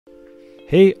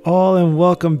Hey all, and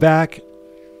welcome back.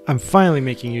 I'm finally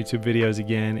making YouTube videos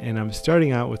again, and I'm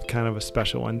starting out with kind of a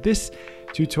special one. This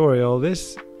tutorial,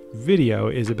 this video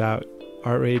is about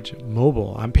Artrage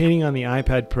Mobile. I'm painting on the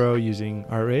iPad Pro using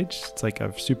Artrage. It's like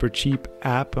a super cheap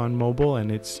app on mobile,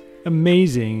 and it's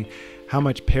amazing how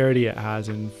much parity it has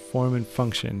in form and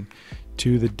function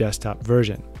to the desktop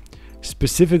version.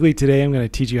 Specifically today, I'm going to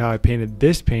teach you how I painted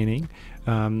this painting,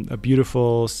 a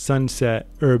beautiful sunset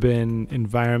urban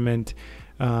environment,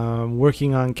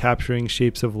 working on capturing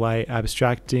shapes of light,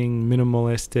 abstracting,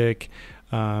 minimalistic,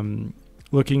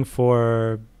 looking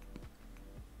for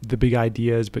the big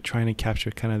ideas, but trying to capture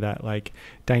kind of that like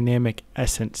dynamic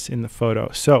essence in the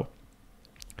photo. So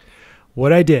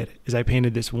what I did is I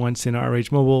painted this once in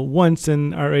Artrage Mobile, once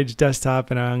in Artrage Desktop,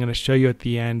 and I'm going to show you at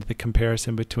the end the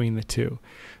comparison between the two.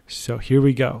 So here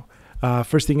we go.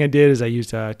 First thing I did is I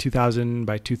used a 2000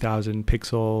 by 2000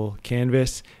 pixel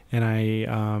canvas, and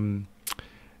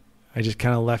I just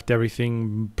kind of left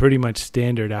everything pretty much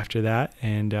standard after that.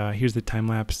 And here's the time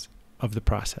lapse of the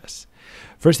process.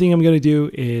 First thing I'm going to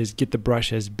do is get the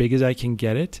brush as big as I can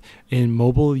get it. In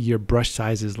mobile, your brush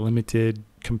size is limited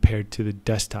compared to the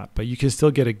desktop, but you can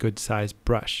still get a good size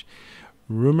brush.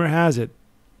 Rumor has it,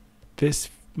 this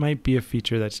might be a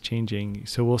feature that's changing,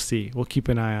 so we'll see. We'll keep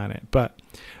an eye on it. But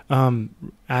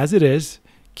as it is,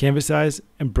 canvas size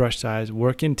and brush size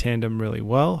work in tandem really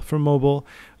well for mobile.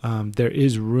 There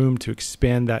is room to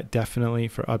expand that definitely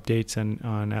for updates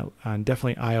on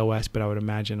definitely iOS, but I would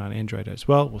imagine on Android as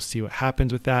well. We'll see what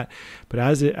happens with that. But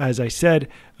as I said,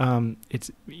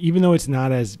 it's even though it's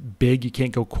not as big, you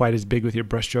can't go quite as big with your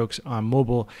brush strokes on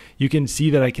mobile. You can see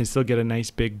that I can still get a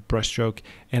nice big brush stroke,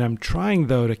 and I'm trying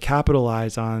though to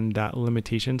capitalize on that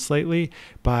limitation slightly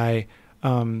by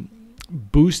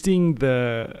boosting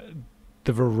the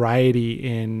variety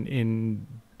in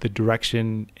the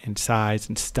direction and size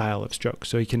and style of strokes,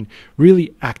 so you can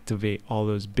really activate all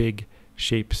those big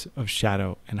shapes of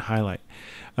shadow and highlight.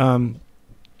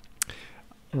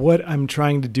 What I'm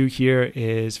trying to do here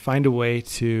is find a way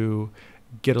to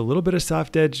get a little bit of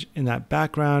soft edge in that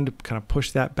background, kind of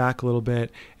push that back a little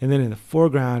bit, and then in the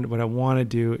foreground what I want to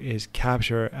do is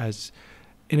capture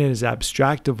in as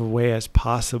abstract of a way as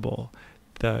possible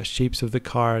the shapes of the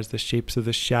cars, the shapes of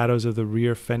the shadows of the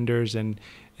rear fenders and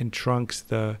trunks,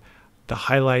 the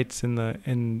highlights and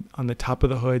on the top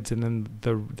of the hoods, and then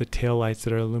the tail lights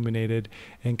that are illuminated,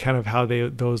 and kind of how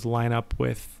those line up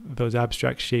with those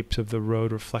abstract shapes of the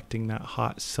road reflecting that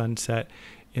hot sunset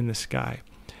in the sky.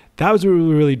 That was what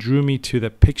really drew me to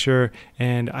the picture,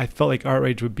 and I felt like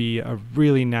Artrage would be a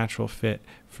really natural fit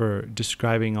for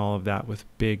describing all of that with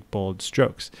big, bold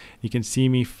strokes. You can see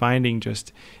me finding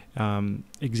just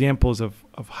examples of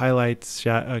highlights,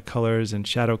 colors and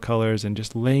shadow colors, and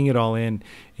just laying it all in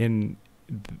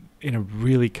a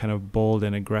really kind of bold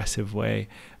and aggressive way,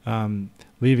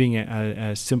 leaving it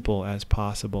as simple as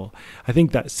possible. I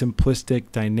think that simplistic,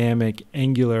 dynamic,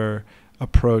 angular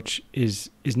approach is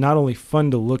not only fun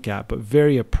to look at, but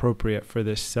very appropriate for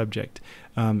this subject.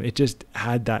 It just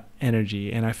had that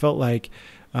energy, and I felt like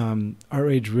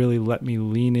Artrage really let me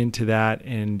lean into that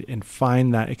and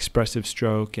find that expressive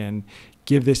stroke and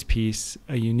give this piece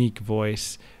a unique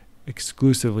voice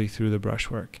exclusively through the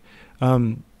brushwork.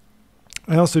 I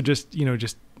also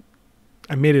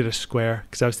I made it a square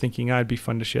because I was thinking it'd be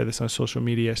fun to share this on social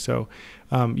media. So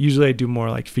usually I do more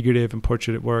like figurative and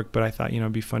portrait work, but I thought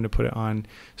it'd be fun to put it on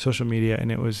social media,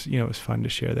 and it was fun to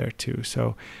share there too.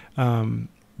 So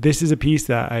this is a piece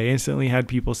that I instantly had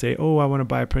people say, "Oh, I want to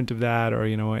buy a print of that," or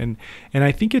and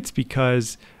I think it's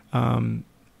because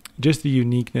just the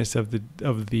uniqueness of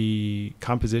the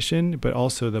composition, but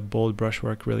also the bold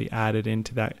brushwork really added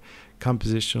into that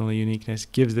compositional uniqueness,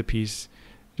 gives the piece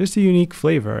just a unique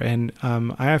flavor. And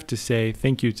I have to say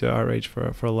thank you to Artrage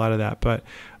for a lot of that. But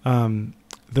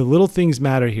the little things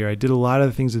matter here. I did a lot of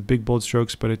the things with big bold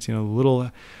strokes, but it's little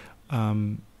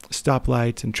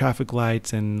stoplights and traffic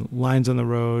lights and lines on the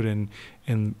road and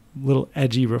little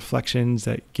edgy reflections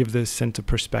that give this sense of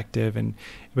perspective,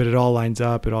 but it all lines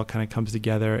up, it all kind of comes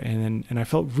together, and I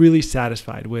felt really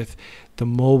satisfied with the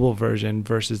mobile version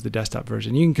versus the desktop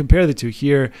version. You can compare the two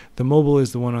here. The mobile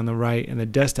is the one on the right, and the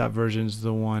desktop version is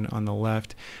the one on the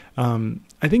left. I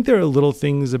think there are little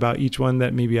things about each one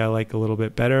that maybe I like a little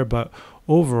bit better, but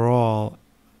overall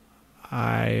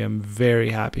I am very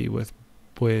happy with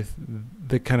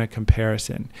the kind of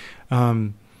comparison.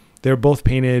 They're both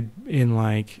painted in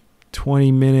like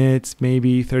 20 minutes,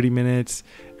 maybe 30 minutes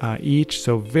each.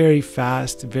 So very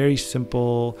fast, very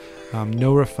simple,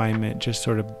 no refinement, just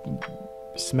sort of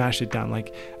smash it down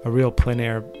like a real plein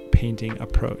air painting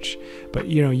approach. But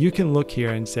you can look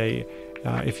here and say,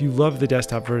 if you love the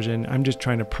desktop version, I'm just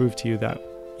trying to prove to you that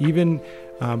even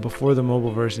before the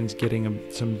mobile version's getting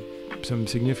some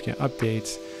significant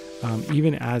updates,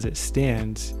 even as it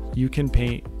stands, you can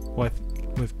paint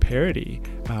with parity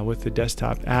with the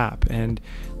desktop app. And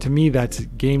to me, that's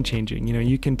game changing. You know,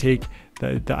 you can take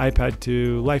the iPad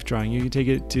to life drawing, you can take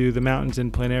it to the mountains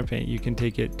in plein air paint, you can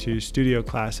take it to studio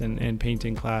class and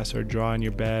painting class, or draw in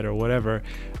your bed or whatever.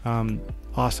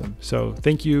 Awesome. So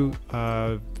thank you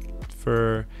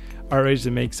for Artrage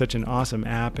to make such an awesome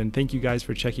app, and thank you guys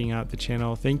for checking out the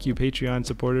channel. Thank you Patreon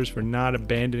supporters for not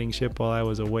abandoning ship while I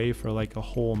was away for like a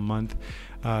whole month.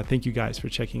 Thank you guys for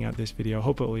checking out this video.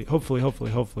 Hopefully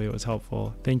it was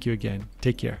helpful. Thank you again.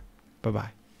 Take care.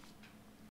 Bye-bye.